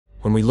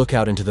When we look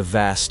out into the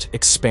vast,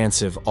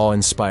 expansive,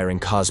 awe-inspiring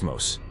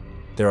cosmos,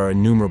 there are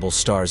innumerable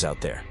stars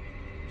out there.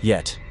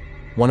 Yet,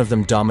 one of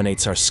them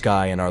dominates our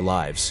sky and our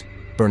lives,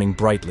 burning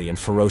brightly and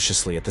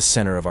ferociously at the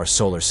center of our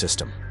solar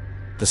system,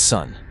 the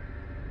Sun.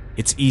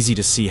 It's easy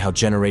to see how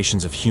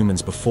generations of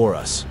humans before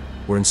us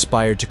were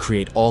inspired to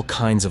create all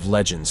kinds of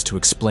legends to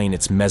explain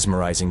its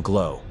mesmerizing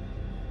glow.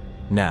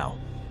 Now,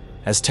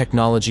 as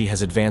technology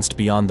has advanced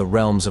beyond the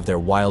realms of their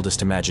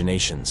wildest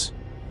imaginations,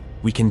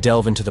 we can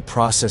delve into the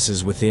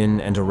processes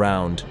within and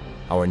around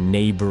our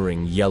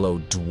neighboring yellow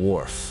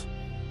dwarf,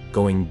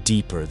 going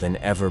deeper than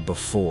ever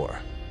before.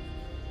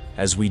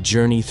 As we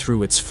journey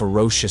through its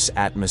ferocious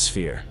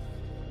atmosphere,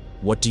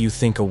 what do you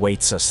think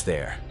awaits us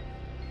there?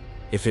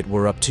 If it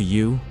were up to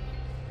you,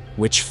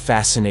 which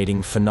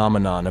fascinating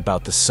phenomenon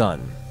about the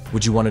Sun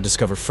would you want to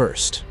discover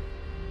first?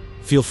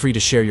 Feel free to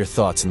share your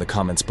thoughts in the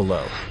comments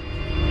below.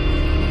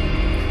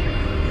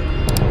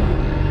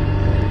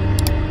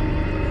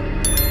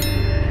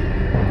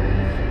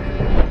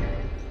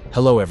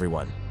 Hello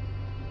everyone.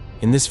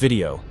 In this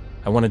video,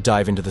 I want to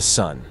dive into the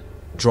Sun,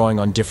 drawing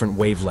on different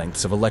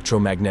wavelengths of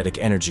electromagnetic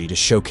energy to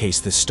showcase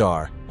this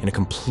star in a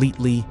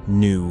completely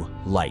new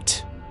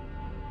light.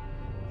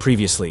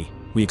 Previously,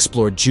 we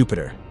explored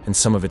Jupiter and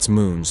some of its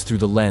moons through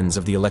the lens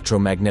of the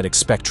electromagnetic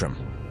spectrum.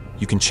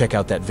 You can check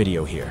out that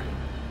video here.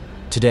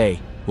 Today,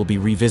 we'll be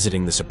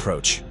revisiting this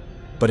approach,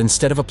 but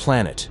instead of a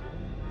planet,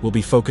 we'll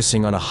be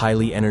focusing on a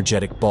highly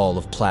energetic ball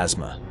of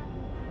plasma.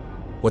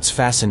 What's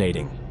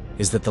fascinating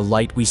is that the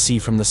light we see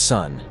from the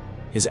Sun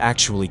is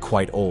actually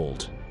quite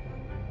old.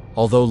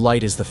 Although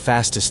light is the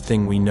fastest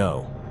thing we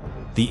know,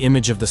 the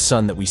image of the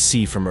Sun that we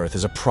see from Earth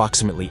is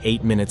approximately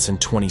 8 minutes and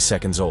 20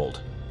 seconds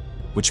old,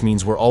 which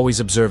means we're always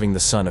observing the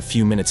Sun a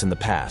few minutes in the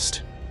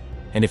past.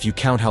 And if you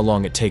count how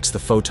long it takes the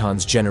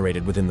photons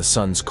generated within the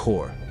Sun's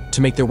core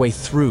to make their way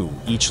through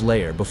each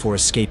layer before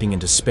escaping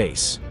into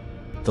space,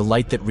 the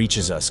light that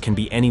reaches us can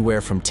be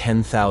anywhere from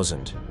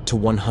 10,000 to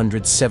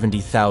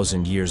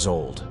 170,000 years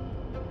old.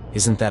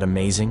 Isn't that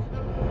amazing?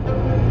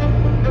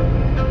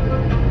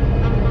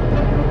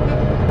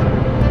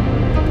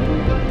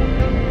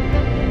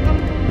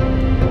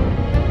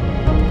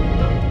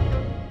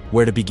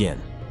 Where to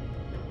begin?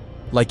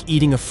 Like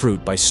eating a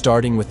fruit by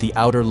starting with the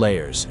outer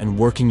layers and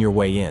working your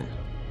way in.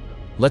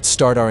 Let's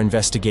start our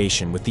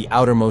investigation with the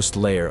outermost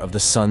layer of the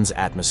Sun's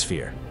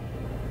atmosphere,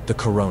 the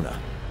corona.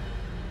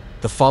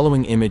 The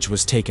following image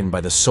was taken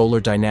by the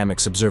Solar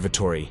Dynamics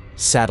Observatory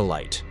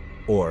Satellite,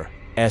 or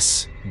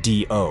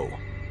SDO,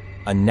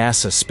 a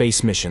NASA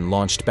space mission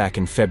launched back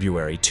in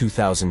February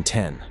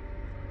 2010.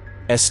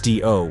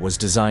 SDO was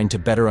designed to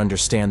better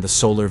understand the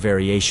solar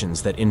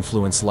variations that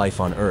influence life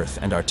on Earth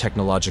and our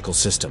technological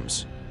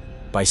systems,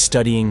 by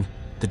studying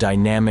the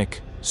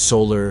dynamic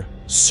solar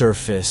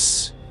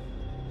surface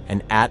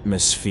and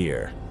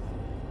atmosphere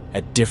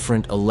at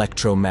different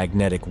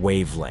electromagnetic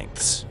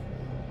wavelengths.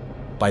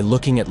 By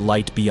looking at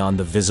light beyond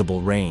the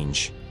visible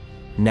range,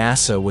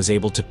 NASA was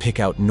able to pick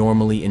out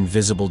normally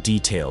invisible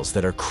details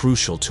that are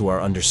crucial to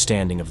our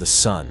understanding of the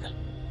Sun.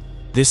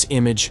 This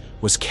image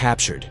was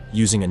captured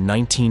using a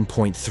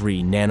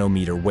 19.3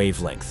 nanometer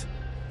wavelength,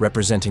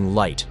 representing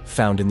light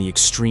found in the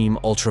extreme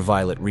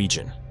ultraviolet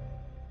region,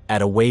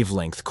 at a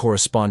wavelength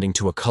corresponding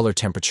to a color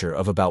temperature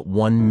of about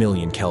 1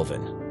 million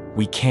Kelvin.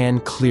 We can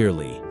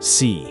clearly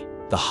see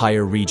the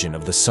higher region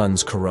of the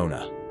Sun's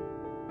corona.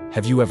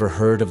 Have you ever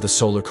heard of the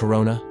solar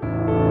corona?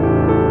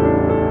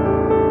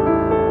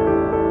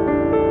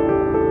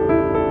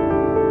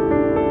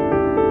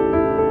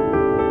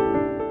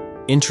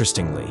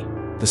 Interestingly,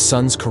 the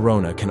Sun's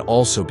corona can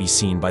also be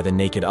seen by the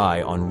naked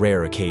eye on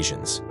rare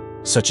occasions,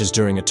 such as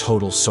during a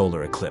total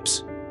solar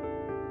eclipse.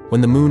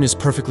 When the moon is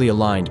perfectly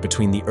aligned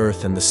between the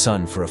Earth and the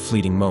Sun for a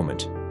fleeting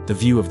moment, the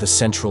view of the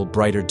central,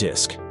 brighter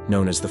disk,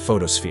 known as the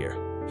photosphere,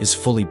 is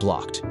fully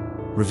blocked,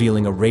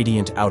 revealing a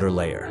radiant outer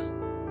layer.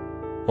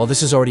 While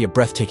this is already a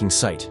breathtaking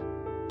sight,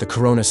 the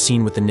corona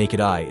seen with the naked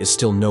eye is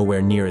still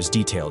nowhere near as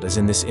detailed as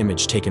in this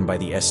image taken by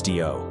the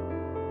SDO.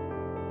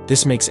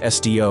 This makes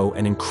SDO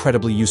an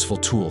incredibly useful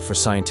tool for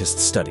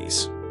scientists'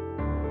 studies.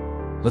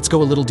 Let's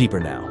go a little deeper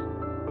now,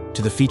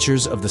 to the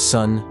features of the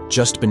Sun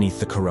just beneath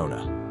the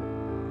corona.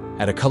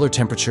 At a color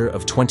temperature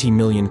of 20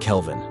 million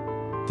Kelvin,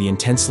 the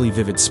intensely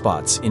vivid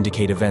spots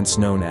indicate events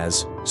known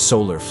as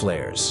solar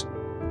flares.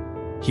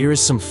 Here is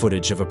some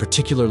footage of a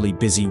particularly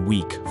busy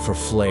week for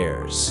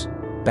flares,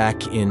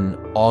 back in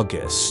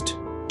August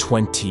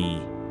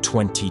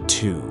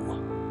 2022.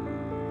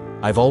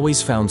 I've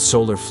always found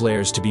solar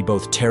flares to be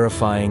both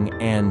terrifying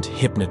and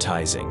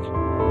hypnotizing.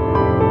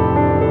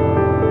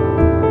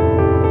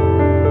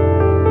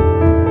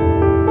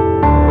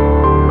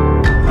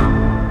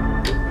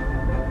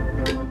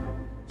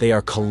 They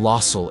are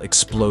colossal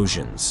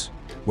explosions,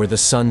 where the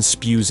Sun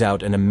spews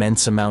out an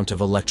immense amount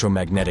of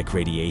electromagnetic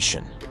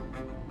radiation.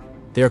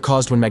 They are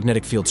caused when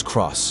magnetic fields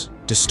cross,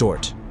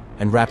 distort,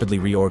 and rapidly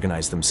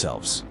reorganize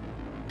themselves.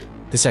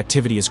 This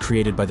activity is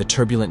created by the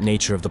turbulent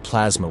nature of the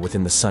plasma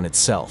within the Sun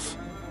itself,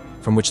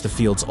 from which the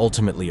fields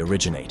ultimately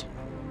originate.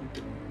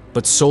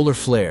 But solar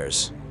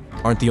flares,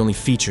 aren't the only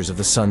features of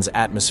the sun's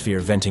atmosphere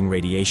venting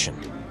radiation.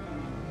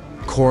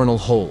 Coronal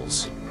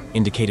holes,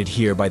 indicated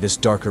here by this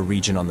darker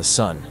region on the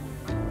sun,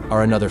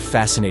 are another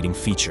fascinating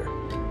feature.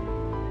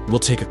 We'll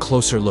take a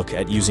closer look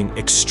at using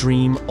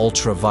extreme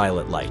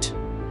ultraviolet light.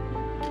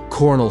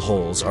 Coronal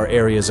holes are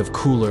areas of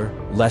cooler,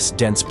 less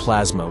dense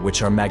plasma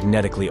which are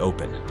magnetically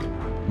open,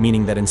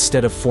 meaning that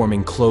instead of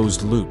forming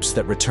closed loops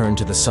that return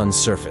to the sun's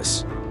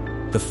surface,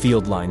 the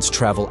field lines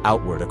travel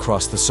outward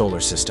across the solar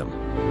system.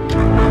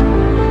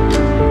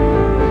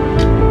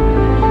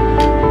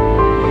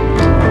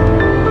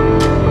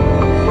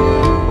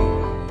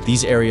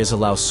 These areas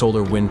allow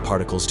solar wind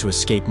particles to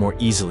escape more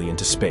easily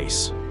into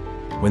space.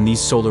 When these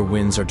solar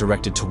winds are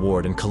directed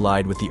toward and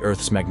collide with the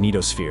Earth's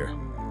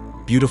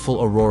magnetosphere,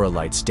 beautiful aurora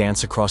lights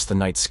dance across the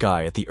night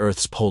sky at the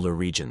Earth's polar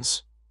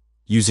regions.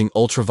 Using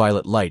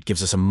ultraviolet light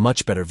gives us a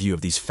much better view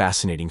of these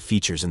fascinating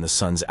features in the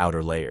sun's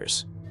outer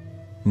layers.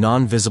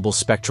 Non-visible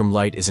spectrum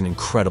light is an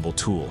incredible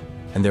tool,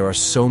 and there are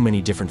so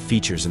many different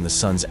features in the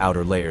sun's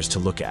outer layers to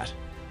look at.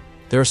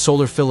 There are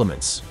solar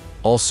filaments,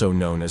 also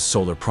known as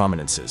solar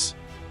prominences,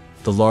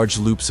 the large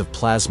loops of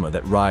plasma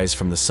that rise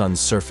from the sun's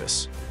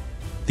surface.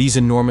 These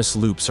enormous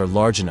loops are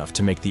large enough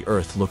to make the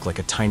Earth look like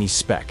a tiny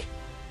speck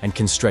and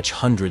can stretch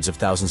hundreds of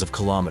thousands of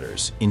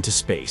kilometers into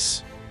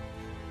space.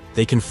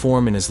 They can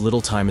form in as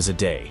little time as a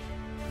day,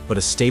 but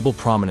a stable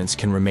prominence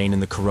can remain in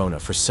the corona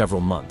for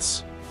several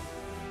months.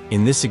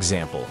 In this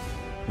example,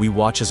 we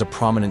watch as a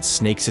prominence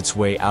snakes its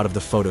way out of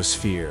the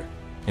photosphere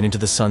and into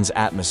the sun's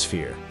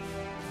atmosphere.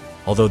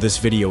 Although this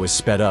video is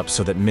sped up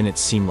so that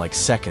minutes seem like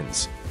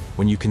seconds,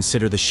 when you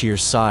consider the sheer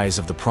size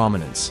of the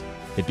prominence,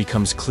 it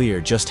becomes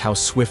clear just how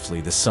swiftly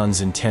the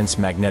sun's intense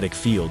magnetic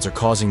fields are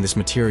causing this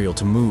material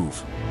to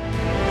move.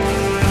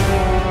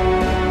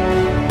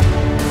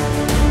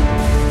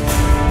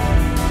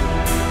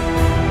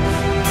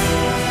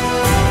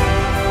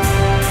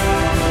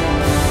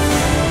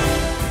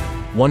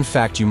 One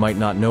fact you might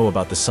not know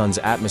about the sun's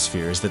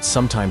atmosphere is that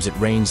sometimes it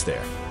rains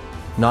there.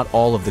 Not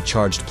all of the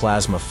charged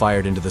plasma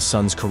fired into the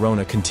sun's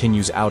corona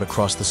continues out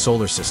across the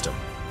solar system.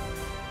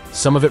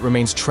 Some of it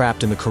remains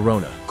trapped in the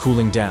corona,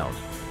 cooling down,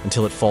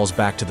 until it falls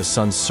back to the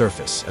sun's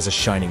surface as a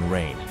shining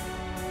rain.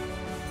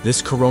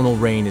 This coronal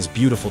rain is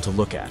beautiful to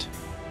look at,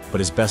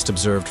 but is best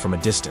observed from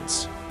a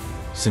distance,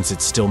 since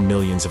it's still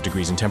millions of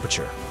degrees in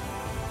temperature.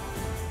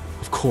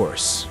 Of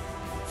course,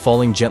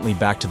 falling gently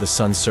back to the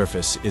sun's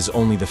surface is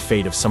only the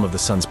fate of some of the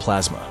sun's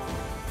plasma.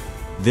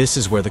 This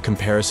is where the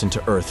comparison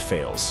to Earth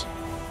fails.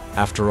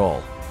 After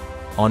all,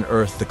 on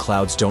Earth the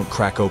clouds don't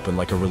crack open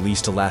like a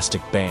released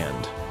elastic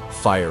band,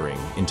 firing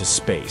into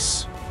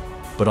space.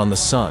 But on the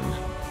sun,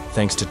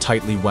 thanks to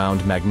tightly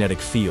wound magnetic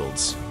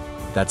fields,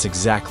 that's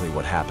exactly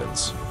what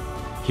happens.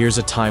 Here's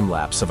a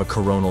time-lapse of a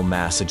coronal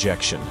mass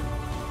ejection.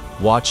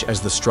 Watch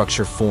as the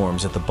structure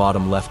forms at the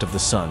bottom left of the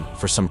sun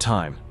for some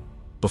time,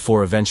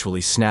 before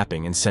eventually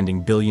snapping and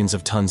sending billions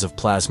of tons of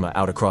plasma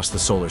out across the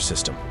solar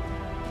system.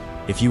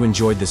 If you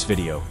enjoyed this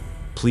video,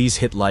 please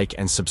hit like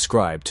and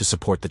subscribe to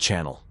support the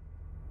channel.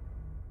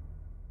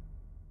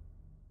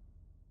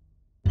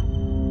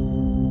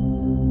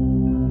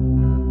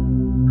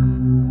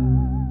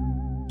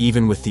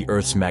 Even with the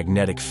Earth's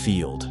magnetic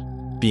field,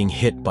 being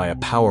hit by a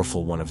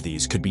powerful one of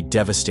these could be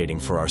devastating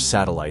for our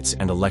satellites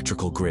and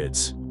electrical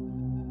grids.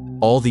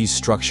 All these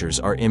structures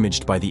are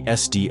imaged by the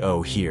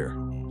SDO here,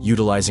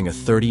 utilizing a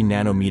 30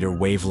 nanometer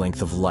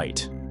wavelength of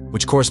light,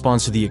 which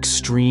corresponds to the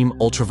extreme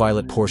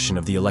ultraviolet portion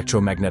of the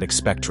electromagnetic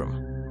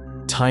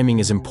spectrum. Timing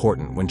is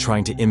important when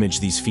trying to image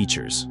these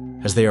features,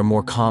 as they are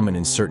more common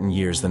in certain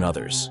years than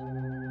others.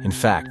 In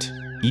fact,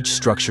 each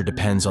structure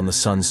depends on the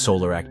sun's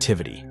solar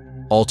activity,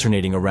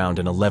 alternating around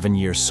an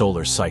 11-year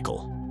solar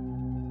cycle.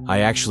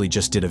 I actually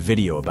just did a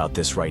video about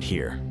this right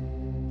here,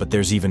 but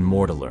there's even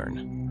more to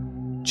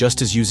learn.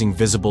 Just as using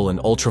visible and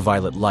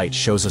ultraviolet light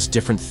shows us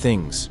different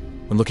things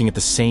when looking at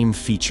the same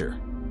feature,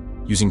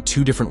 using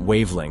two different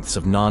wavelengths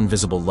of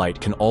non-visible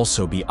light can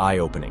also be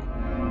eye-opening.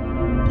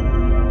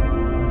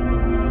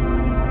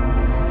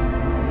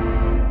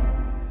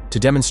 To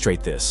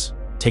demonstrate this,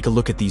 take a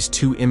look at these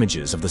two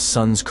images of the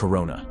sun's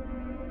corona,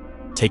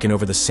 taken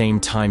over the same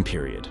time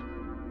period.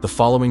 The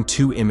following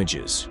two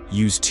images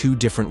use two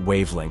different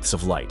wavelengths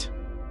of light.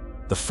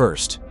 The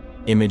first,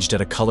 imaged at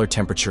a color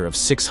temperature of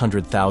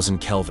 600,000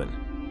 Kelvin,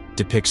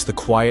 depicts the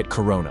quiet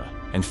corona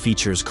and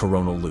features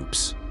coronal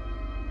loops.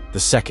 The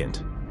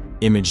second,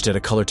 imaged at a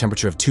color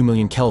temperature of 2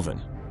 million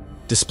Kelvin,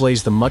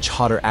 displays the much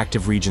hotter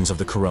active regions of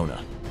the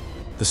corona.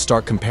 The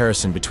stark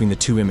comparison between the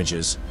two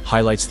images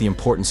highlights the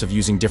importance of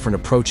using different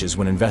approaches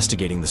when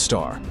investigating the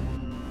star.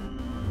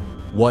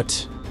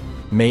 What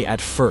may at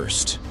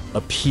first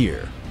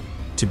appear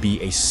to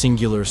be a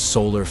singular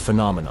solar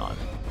phenomenon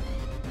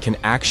can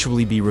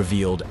actually be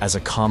revealed as a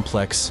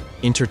complex,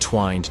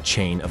 intertwined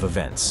chain of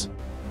events.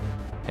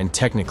 And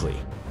technically,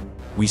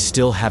 we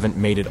still haven't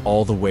made it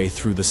all the way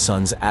through the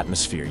sun's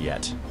atmosphere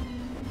yet.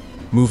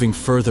 Moving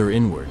further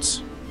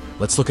inwards,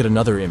 let's look at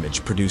another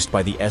image produced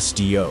by the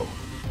SDO,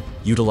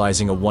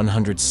 utilizing a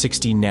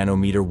 160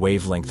 nanometer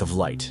wavelength of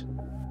light.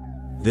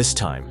 This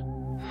time,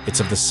 It's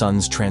of the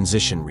Sun's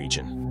transition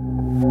region.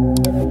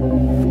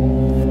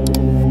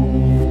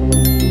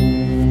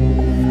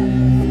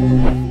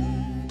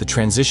 The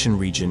transition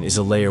region is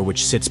a layer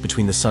which sits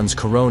between the Sun's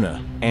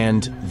corona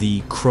and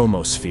the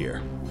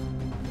chromosphere,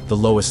 the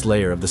lowest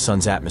layer of the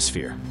Sun's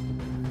atmosphere.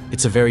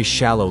 It's a very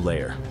shallow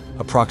layer,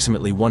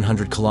 approximately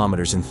 100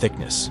 kilometers in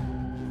thickness.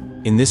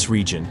 In this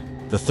region,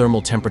 the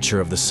thermal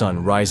temperature of the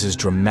Sun rises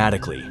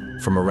dramatically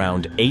from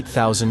around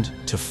 8,000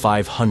 to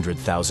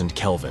 500,000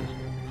 Kelvin.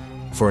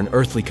 For an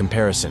earthly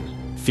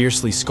comparison,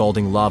 fiercely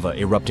scalding lava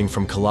erupting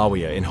from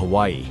Kilauea in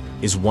Hawaii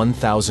is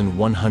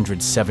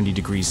 1,170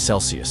 degrees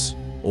Celsius,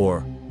 or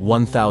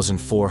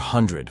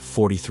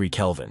 1,443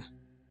 Kelvin.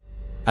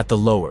 At the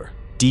lower,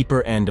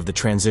 deeper end of the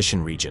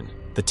transition region,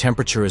 the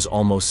temperature is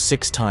almost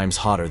 6 times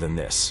hotter than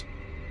this.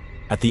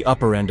 At the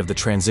upper end of the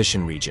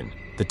transition region,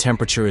 the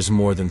temperature is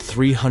more than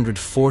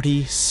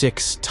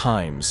 346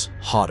 times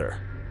hotter.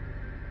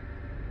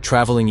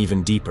 Traveling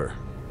even deeper,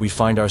 we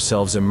find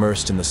ourselves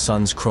immersed in the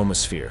Sun's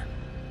chromosphere,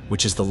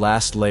 which is the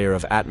last layer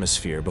of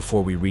atmosphere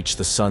before we reach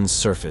the Sun's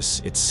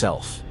surface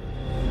itself.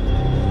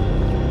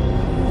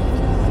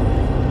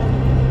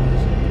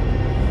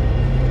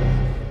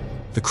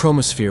 The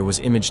chromosphere was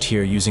imaged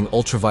here using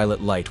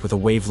ultraviolet light with a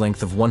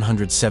wavelength of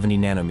 170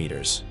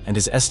 nanometers and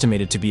is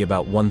estimated to be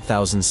about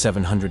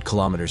 1,700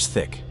 kilometers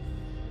thick.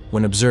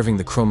 When observing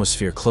the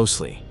chromosphere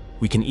closely,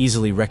 we can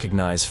easily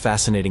recognize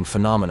fascinating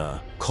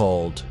phenomena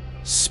called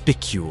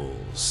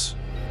spicules.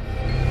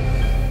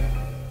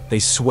 They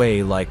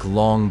sway like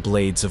long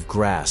blades of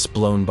grass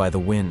blown by the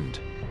wind,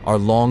 are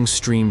long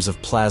streams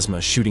of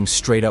plasma shooting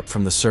straight up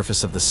from the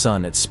surface of the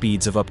Sun at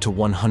speeds of up to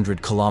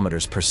 100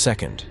 kilometers per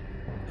second,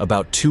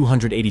 about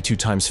 282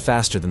 times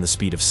faster than the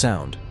speed of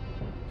sound,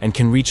 and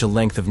can reach a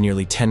length of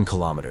nearly 10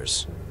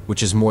 kilometers,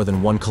 which is more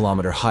than 1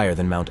 kilometer higher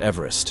than Mount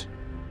Everest.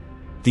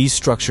 These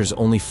structures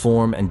only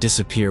form and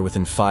disappear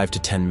within 5 to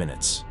 10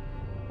 minutes.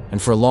 And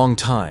for a long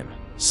time,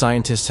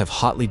 scientists have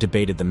hotly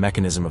debated the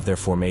mechanism of their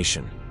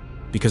formation,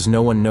 because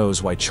no one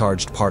knows why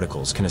charged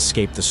particles can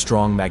escape the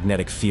strong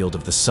magnetic field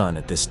of the Sun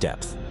at this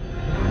depth.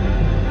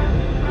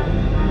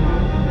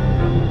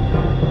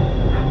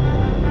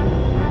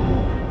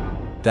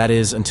 That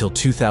is, until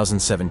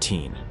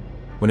 2017,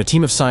 when a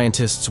team of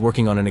scientists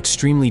working on an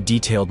extremely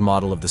detailed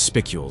model of the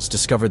spicules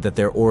discovered that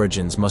their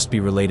origins must be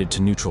related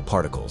to neutral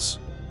particles.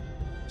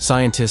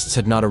 Scientists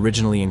had not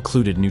originally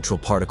included neutral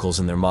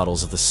particles in their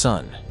models of the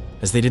Sun,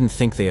 as they didn't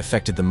think they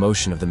affected the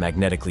motion of the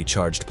magnetically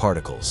charged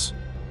particles.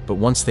 But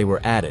once they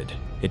were added,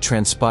 it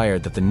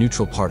transpired that the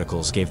neutral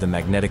particles gave the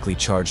magnetically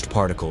charged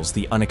particles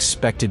the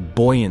unexpected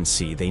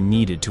buoyancy they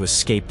needed to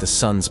escape the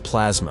Sun's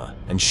plasma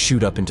and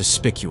shoot up into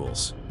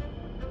spicules.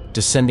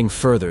 Descending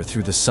further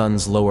through the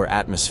Sun's lower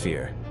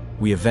atmosphere,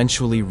 we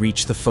eventually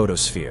reach the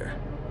photosphere,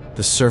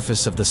 the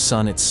surface of the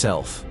Sun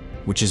itself,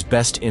 which is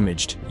best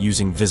imaged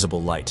using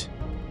visible light.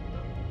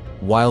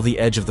 While the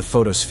edge of the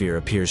photosphere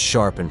appears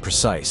sharp and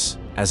precise,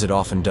 as it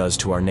often does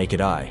to our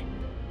naked eye,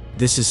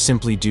 this is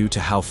simply due to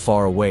how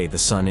far away the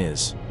Sun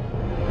is.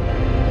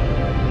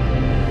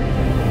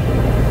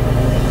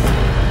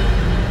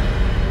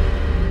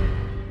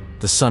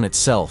 The Sun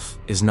itself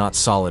is not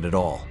solid at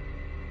all.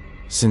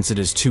 Since it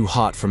is too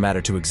hot for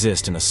matter to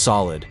exist in a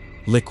solid,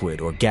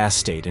 liquid, or gas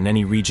state in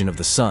any region of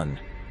the Sun,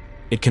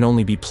 it can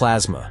only be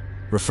plasma,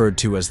 referred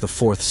to as the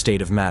fourth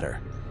state of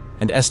matter,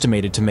 and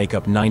estimated to make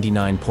up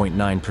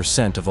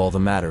 99.9% of all the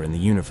matter in the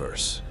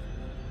universe.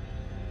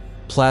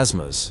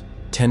 Plasmas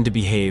tend to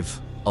behave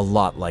a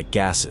lot like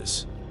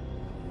gases,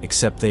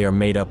 except they are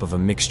made up of a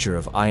mixture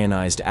of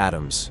ionized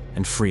atoms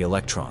and free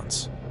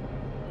electrons.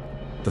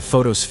 The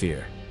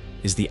photosphere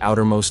is the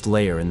outermost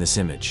layer in this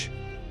image,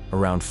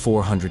 around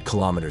 400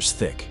 kilometers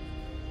thick.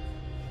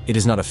 It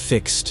is not a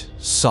fixed,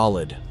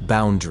 solid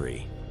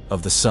boundary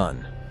of the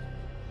Sun,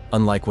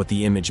 unlike what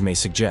the image may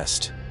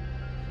suggest.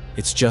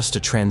 It's just a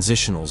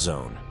transitional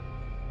zone.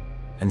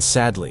 And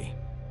sadly,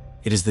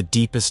 it is the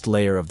deepest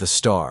layer of the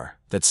star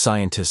that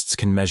scientists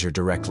can measure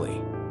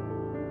directly.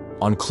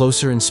 On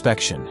closer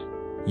inspection,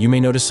 you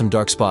may notice some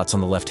dark spots on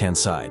the left-hand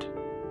side.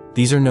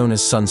 These are known as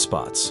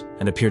sunspots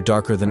and appear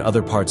darker than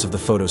other parts of the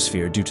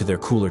photosphere due to their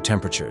cooler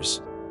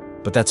temperatures.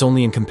 But that's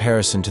only in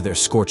comparison to their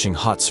scorching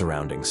hot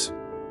surroundings.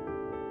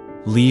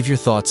 Leave your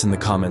thoughts in the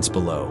comments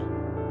below.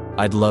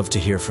 I'd love to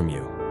hear from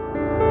you.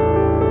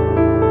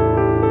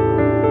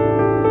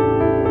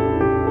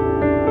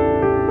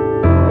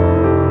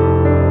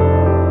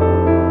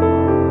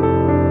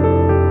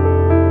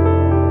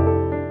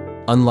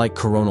 Unlike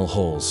coronal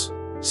holes,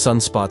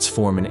 sunspots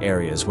form in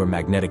areas where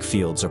magnetic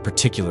fields are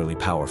particularly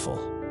powerful.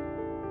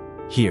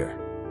 Here,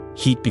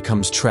 heat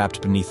becomes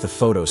trapped beneath the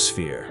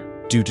photosphere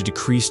due to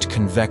decreased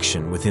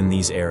convection within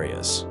these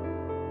areas.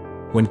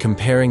 When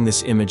comparing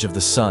this image of the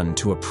Sun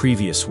to a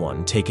previous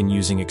one taken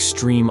using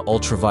extreme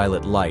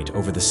ultraviolet light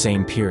over the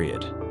same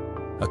period,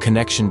 a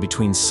connection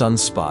between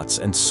sunspots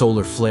and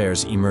solar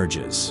flares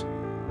emerges.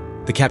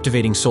 The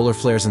captivating solar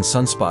flares and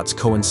sunspots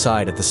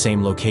coincide at the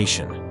same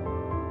location.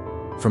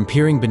 From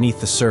peering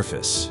beneath the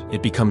surface,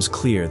 it becomes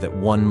clear that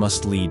one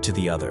must lead to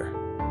the other.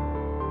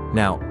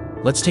 Now,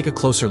 Let's take a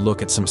closer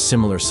look at some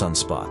similar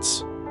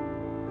sunspots.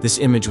 This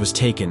image was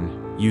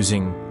taken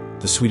using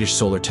the Swedish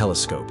Solar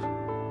Telescope,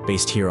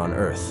 based here on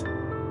Earth,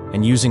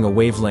 and using a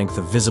wavelength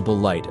of visible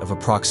light of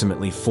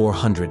approximately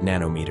 400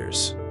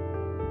 nanometers.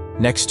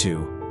 Next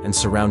to and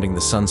surrounding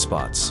the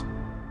sunspots,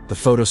 the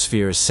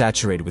photosphere is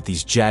saturated with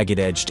these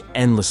jagged-edged,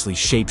 endlessly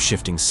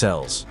shape-shifting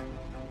cells,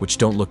 which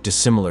don't look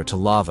dissimilar to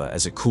lava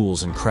as it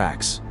cools and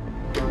cracks.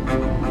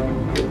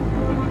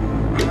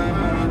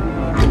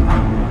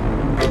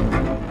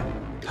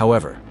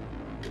 However,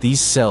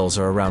 these cells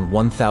are around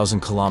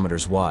 1,000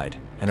 kilometers wide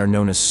and are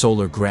known as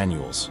solar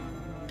granules.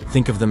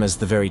 Think of them as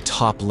the very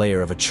top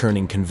layer of a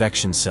churning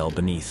convection cell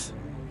beneath.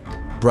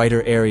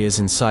 Brighter areas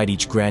inside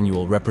each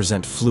granule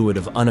represent fluid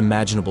of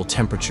unimaginable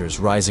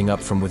temperatures rising up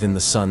from within the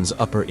sun's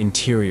upper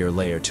interior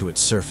layer to its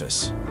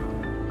surface.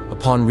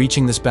 Upon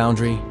reaching this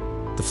boundary,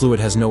 the fluid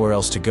has nowhere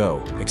else to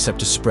go except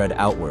to spread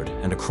outward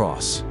and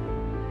across.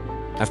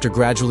 After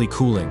gradually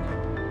cooling,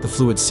 the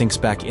fluid sinks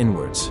back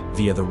inwards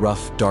via the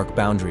rough, dark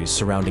boundaries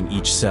surrounding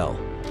each cell,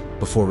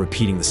 before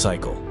repeating the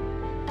cycle.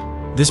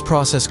 This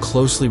process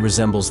closely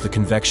resembles the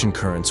convection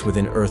currents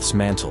within Earth's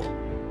mantle,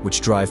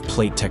 which drive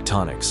plate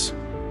tectonics.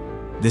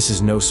 This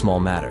is no small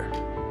matter.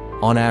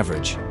 On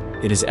average,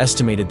 it is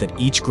estimated that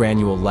each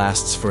granule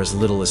lasts for as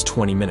little as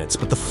 20 minutes,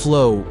 but the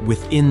flow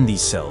within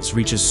these cells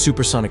reaches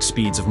supersonic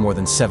speeds of more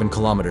than 7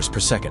 kilometers per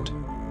second,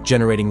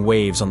 generating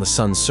waves on the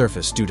sun's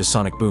surface due to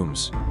sonic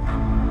booms.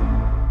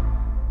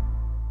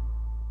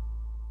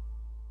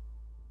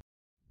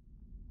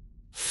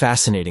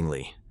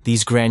 Fascinatingly,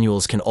 these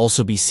granules can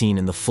also be seen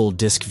in the full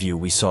disk view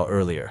we saw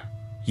earlier,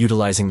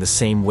 utilizing the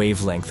same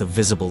wavelength of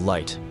visible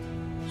light.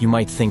 You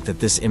might think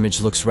that this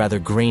image looks rather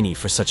grainy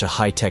for such a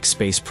high-tech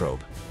space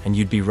probe, and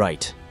you'd be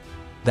right.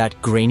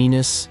 That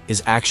graininess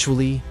is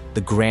actually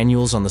the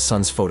granules on the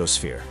sun's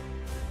photosphere,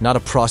 not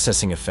a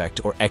processing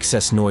effect or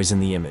excess noise in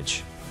the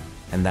image.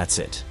 And that's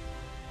it.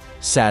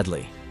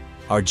 Sadly,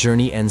 our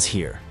journey ends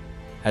here,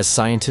 as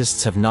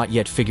scientists have not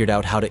yet figured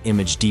out how to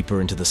image deeper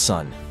into the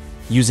sun,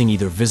 using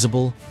either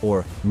visible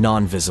or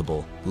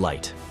non-visible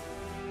light.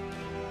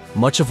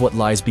 Much of what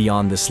lies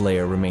beyond this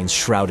layer remains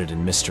shrouded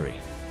in mystery.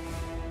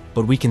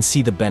 But we can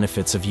see the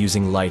benefits of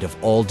using light of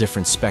all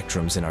different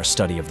spectrums in our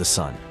study of the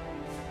sun.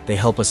 They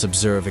help us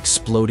observe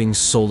exploding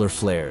solar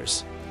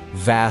flares,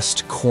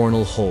 vast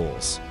coronal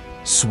holes,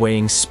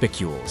 swaying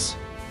spicules,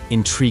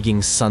 intriguing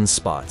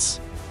sunspots,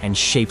 and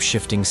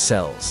shape-shifting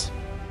cells,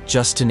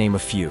 just to name a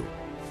few,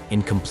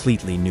 in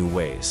completely new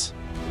ways.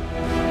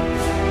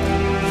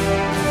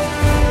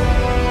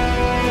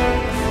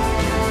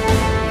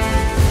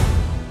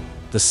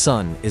 The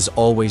sun is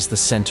always the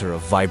center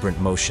of vibrant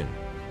motion,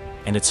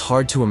 and it's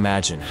hard to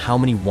imagine how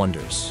many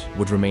wonders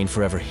would remain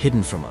forever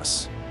hidden from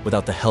us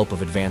without the help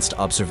of advanced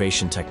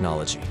observation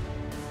technology.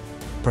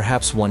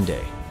 Perhaps one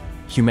day,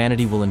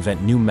 humanity will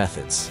invent new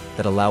methods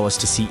that allow us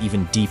to see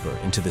even deeper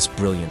into this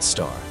brilliant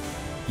star,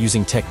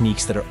 using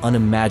techniques that are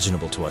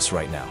unimaginable to us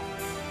right now,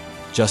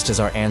 just as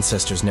our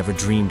ancestors never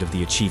dreamed of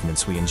the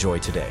achievements we enjoy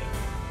today.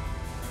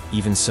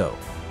 Even so,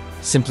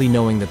 simply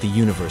knowing that the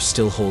universe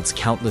still holds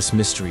countless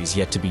mysteries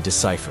yet to be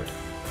deciphered,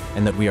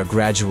 and that we are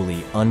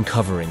gradually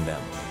uncovering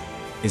them,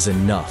 is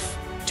enough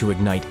to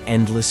ignite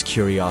endless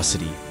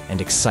curiosity and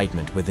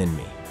excitement within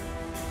me.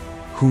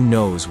 Who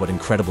knows what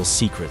incredible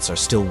secrets are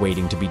still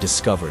waiting to be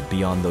discovered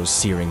beyond those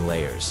searing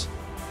layers?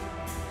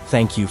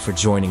 Thank you for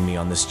joining me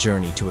on this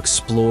journey to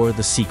explore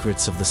the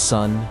secrets of the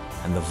sun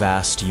and the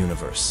vast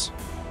universe.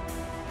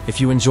 If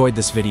you enjoyed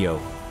this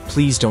video,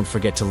 please don't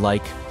forget to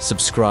like,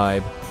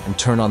 subscribe, and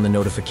turn on the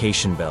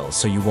notification bell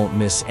so you won't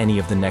miss any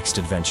of the next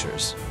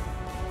adventures.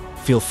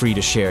 Feel free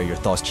to share your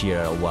thoughts here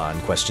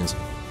and questions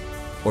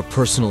or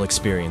personal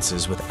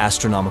experiences with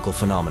astronomical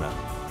phenomena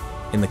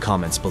in the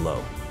comments below.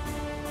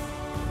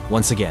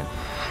 Once again,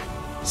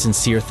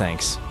 sincere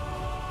thanks,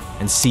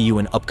 and see you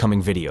in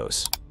upcoming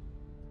videos.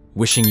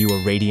 Wishing you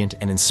a radiant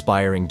and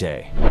inspiring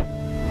day.